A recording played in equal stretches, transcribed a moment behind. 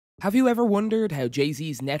Have you ever wondered how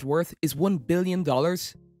Jay-Z's net worth is $1 billion?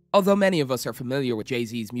 Although many of us are familiar with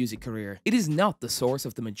Jay-Z's music career, it is not the source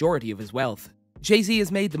of the majority of his wealth. Jay-Z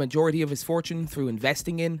has made the majority of his fortune through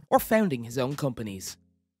investing in or founding his own companies.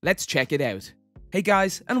 Let's check it out. Hey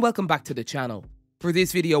guys, and welcome back to the channel. For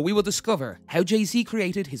this video, we will discover how Jay-Z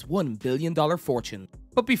created his $1 billion fortune.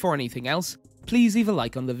 But before anything else, please leave a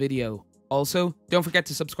like on the video. Also, don't forget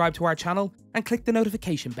to subscribe to our channel and click the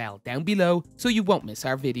notification bell down below so you won't miss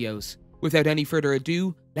our videos. Without any further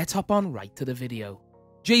ado, let's hop on right to the video.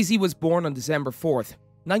 Jay-Z was born on December 4th,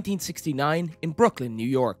 1969 in Brooklyn, New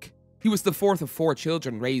York. He was the fourth of four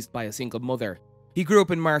children raised by a single mother. He grew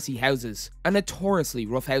up in Marcy Houses, a notoriously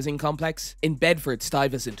rough housing complex in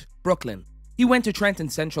Bedford-Stuyvesant, Brooklyn. He went to Trenton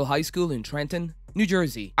Central High School in Trenton, New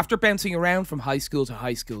Jersey, after bouncing around from high school to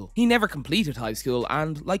high school. He never completed high school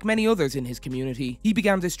and, like many others in his community, he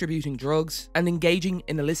began distributing drugs and engaging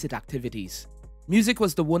in illicit activities. Music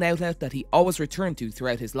was the one outlet that he always returned to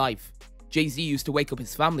throughout his life. Jay-Z used to wake up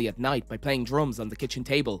his family at night by playing drums on the kitchen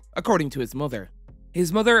table, according to his mother.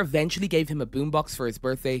 His mother eventually gave him a boombox for his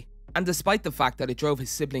birthday, and despite the fact that it drove his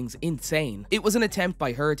siblings insane, it was an attempt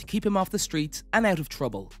by her to keep him off the streets and out of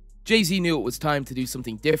trouble. Jay-Z knew it was time to do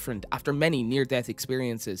something different after many near-death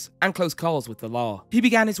experiences and close calls with the law. He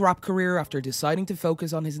began his rap career after deciding to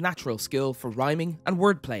focus on his natural skill for rhyming and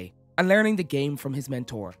wordplay, and learning the game from his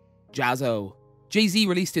mentor, Jaz-O. Jay-Z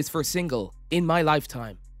released his first single, In My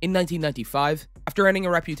Lifetime, in 1995, after earning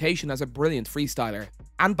a reputation as a brilliant freestyler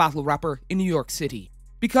and battle rapper in New York City.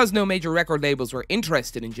 Because no major record labels were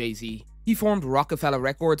interested in Jay-Z, he formed Rockefeller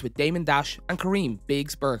Records with Damon Dash and Kareem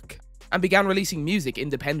 "Biggs" Burke, and began releasing music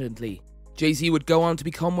independently. Jay-Z would go on to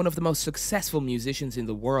become one of the most successful musicians in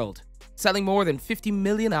the world, selling more than 50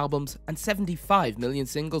 million albums and 75 million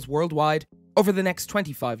singles worldwide over the next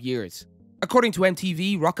 25 years. According to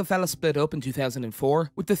MTV, Rockefeller split up in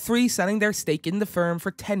 2004, with the three selling their stake in the firm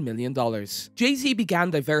for $10 million. Jay-Z began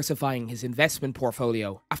diversifying his investment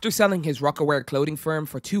portfolio after selling his Rocawear clothing firm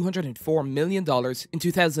for $204 million in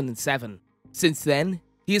 2007. Since then,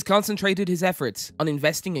 he has concentrated his efforts on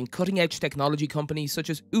investing in cutting-edge technology companies such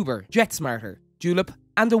as Uber, JetSmarter, Julep,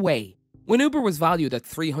 and Away. When Uber was valued at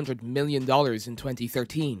 $300 million in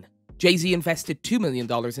 2013, Jay-Z invested $2 million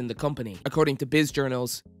in the company. According to Biz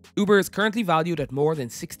Journals, Uber is currently valued at more than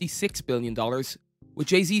 $66 billion, with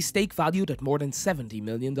Jay-Z's stake valued at more than $70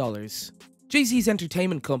 million. Jay-Z's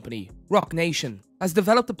entertainment company, Roc Nation, has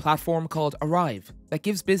developed a platform called Arrive that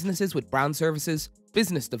gives businesses with brand services,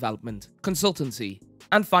 business development, consultancy,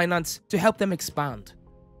 and finance to help them expand.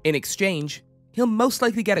 In exchange, he'll most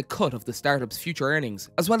likely get a cut of the startup's future earnings,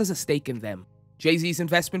 as well as a stake in them. Jay-Z's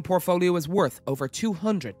investment portfolio is worth over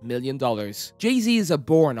 $200 million. Jay-Z is a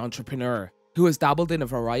born entrepreneur who has dabbled in a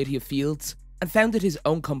variety of fields and founded his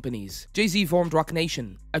own companies. Jay-Z formed Roc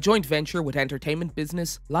Nation, a joint venture with entertainment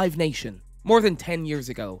business Live Nation, more than 10 years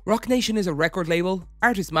ago. Roc Nation is a record label,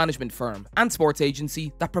 artist management firm, and sports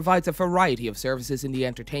agency that provides a variety of services in the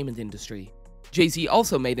entertainment industry. Jay-Z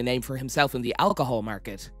also made a name for himself in the alcohol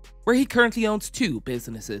market, where he currently owns two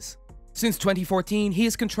businesses. Since 2014, he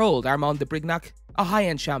has controlled Armand de Brignac, a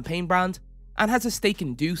high-end champagne brand, and has a stake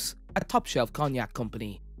in Deuce, a top-shelf cognac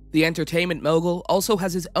company. The entertainment mogul also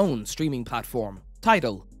has his own streaming platform,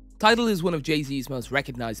 Tidal. Tidal is one of Jay-Z's most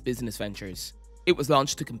recognized business ventures. It was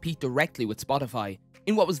launched to compete directly with Spotify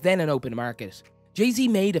in what was then an open market. Jay-Z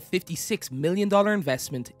made a $56 million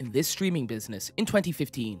investment in this streaming business in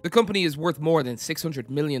 2015. The company is worth more than $600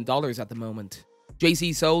 million at the moment.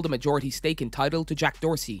 Jay-Z sold a majority stake in Tidal to Jack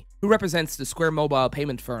Dorsey, who represents the Square mobile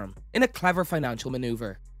payment firm, in a clever financial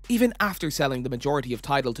maneuver. Even after selling the majority of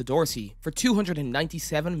Tidal to Dorsey for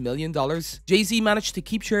 $297 million, Jay-Z managed to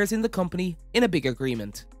keep shares in the company in a big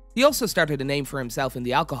agreement. He also started a name for himself in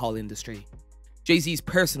the alcohol industry. Jay-Z's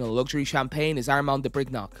personal luxury champagne is Armand de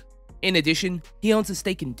Brignac. In addition, he owns a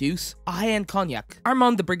stake in Deuce, a high-end cognac.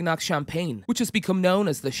 Armand de Brignac champagne, which has become known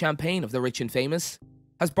as the champagne of the rich and famous,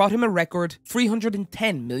 has brought him a record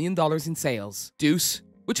 $310 million in sales. Deuce,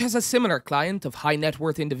 which has a similar client of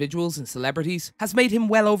high-net-worth individuals and celebrities, has made him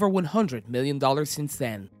well over $100 million since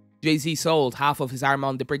then. Jay-Z sold half of his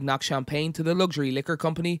Armand de Brignac champagne to the luxury liquor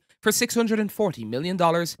company for $640 million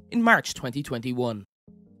in March 2021.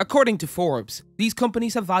 According to Forbes, these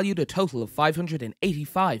companies have valued a total of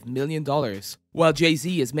 $585 million. While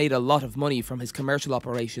Jay-Z has made a lot of money from his commercial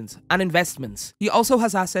operations and investments, he also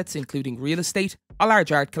has assets including real estate, a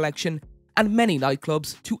large art collection, and many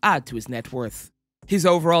nightclubs to add to his net worth. His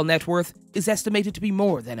overall net worth is estimated to be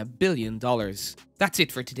more than $1 billion. That's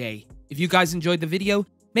it for today. If you guys enjoyed the video,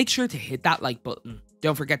 make sure to hit that like button.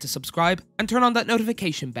 Don't forget to subscribe and turn on that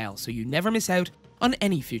notification bell so you never miss out on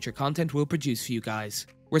any future content we'll produce for you guys.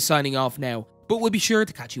 We're signing off now, but we'll be sure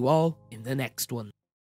to catch you all in the next one.